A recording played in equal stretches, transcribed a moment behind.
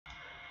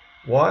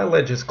Why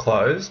ledgers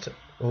closed?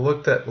 We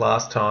looked at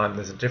last time,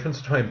 there's a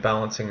difference between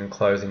balancing and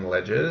closing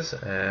ledgers,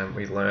 and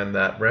we learned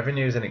that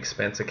revenues and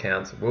expense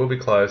accounts will be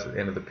closed at the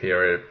end of the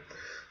period.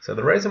 So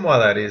the reason why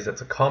that is,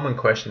 it's a common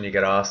question you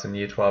get asked in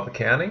Year 12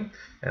 accounting,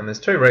 and there's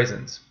two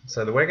reasons.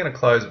 So we're going to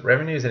close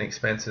revenues and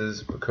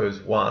expenses because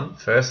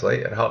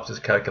firstly, it helps us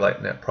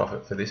calculate net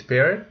profit for this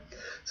period.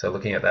 So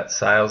looking at that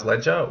sales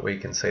ledger, we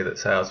can see that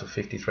sales were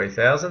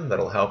 53,000.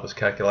 That'll help us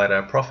calculate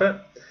our profit.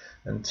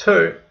 And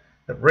two,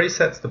 it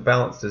resets the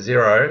balance to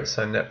zero,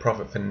 so net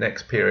profit for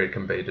next period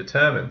can be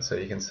determined. So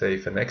you can see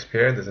for next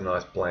period, there's a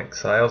nice blank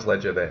sales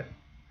ledger there.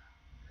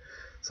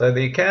 So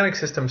the accounting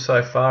system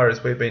so far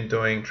is we've been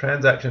doing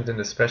transactions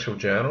into special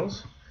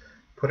journals,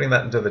 putting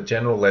that into the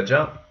general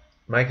ledger,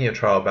 making a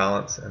trial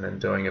balance, and then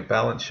doing a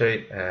balance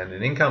sheet and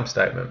an income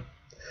statement.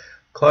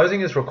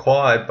 Closing is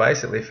required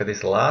basically for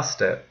this last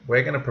step.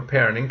 We're going to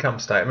prepare an income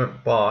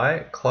statement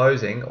by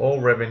closing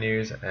all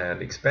revenues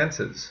and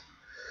expenses.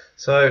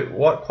 So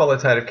what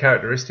qualitative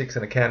characteristics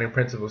and accounting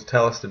principles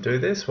tell us to do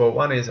this? Well,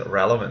 one is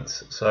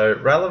relevance. So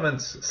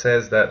relevance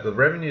says that the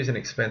revenues and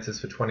expenses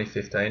for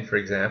 2015, for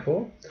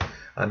example,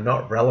 are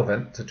not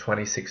relevant to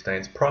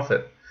 2016's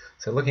profit.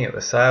 So looking at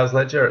the sales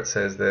ledger, it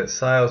says that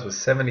sales was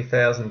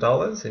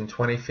 $70,000 in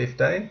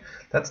 2015.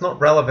 That's not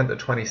relevant to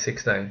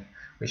 2016.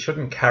 We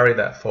shouldn't carry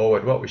that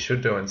forward. What we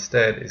should do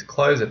instead is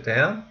close it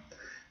down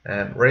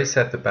and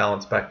reset the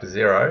balance back to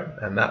zero,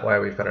 and that way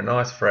we've got a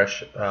nice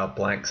fresh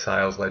blank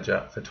sales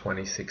ledger for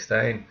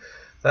 2016.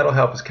 That'll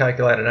help us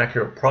calculate an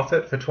accurate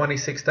profit for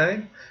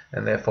 2016,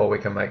 and therefore we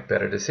can make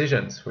better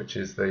decisions, which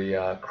is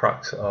the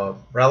crux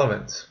of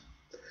relevance.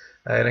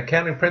 An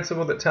accounting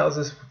principle that tells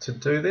us to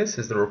do this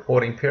is the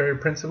reporting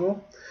period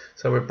principle.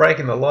 So we're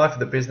breaking the life of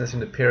the business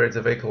into periods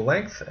of equal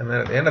length, and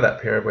then at the end of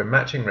that period we're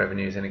matching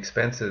revenues and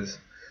expenses.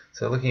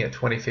 So looking at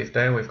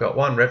 2015, we've got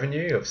one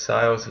revenue of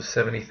sales of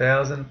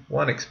 70,000,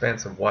 one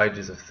expense of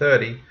wages of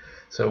 30.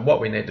 So what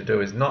we need to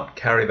do is not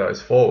carry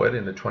those forward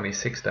into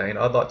 2016.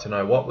 I'd like to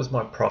know what was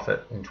my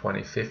profit in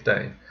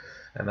 2015.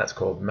 And that's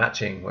called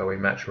matching, where we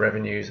match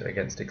revenues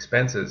against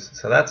expenses.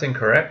 So that's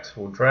incorrect.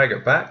 We'll drag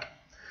it back.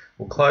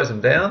 We'll close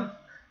them down.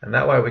 And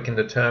that way we can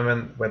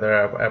determine whether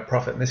our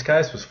profit in this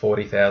case was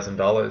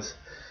 $40,000.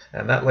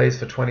 And that leaves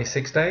for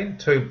 2016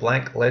 two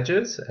blank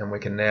ledgers, and we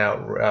can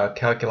now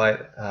calculate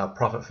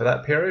profit for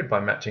that period by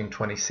matching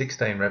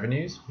 2016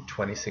 revenues with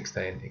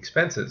 2016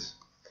 expenses.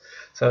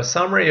 So a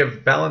summary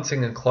of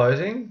balancing and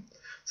closing.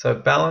 So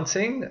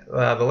balancing,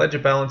 the ledger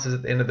balances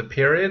at the end of the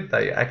period,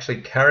 they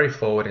actually carry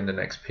forward into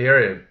next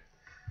period.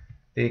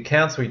 The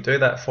accounts we do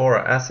that for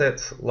are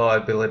assets,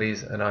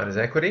 liabilities, and owner's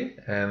equity,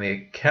 and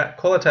the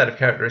qualitative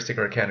characteristic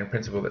or accounting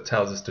principle that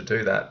tells us to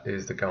do that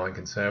is the going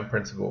concern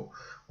principle.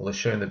 We'll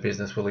assume the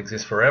business will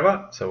exist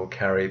forever, so we'll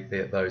carry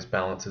those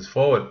balances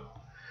forward.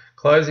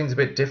 Closing is a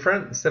bit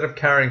different. Instead of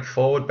carrying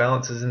forward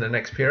balances in the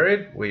next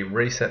period, we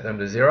reset them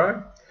to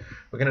zero.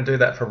 We're going to do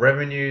that for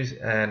revenues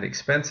and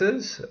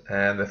expenses,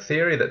 and the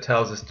theory that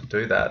tells us to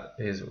do that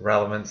is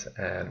relevance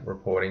and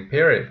reporting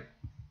period.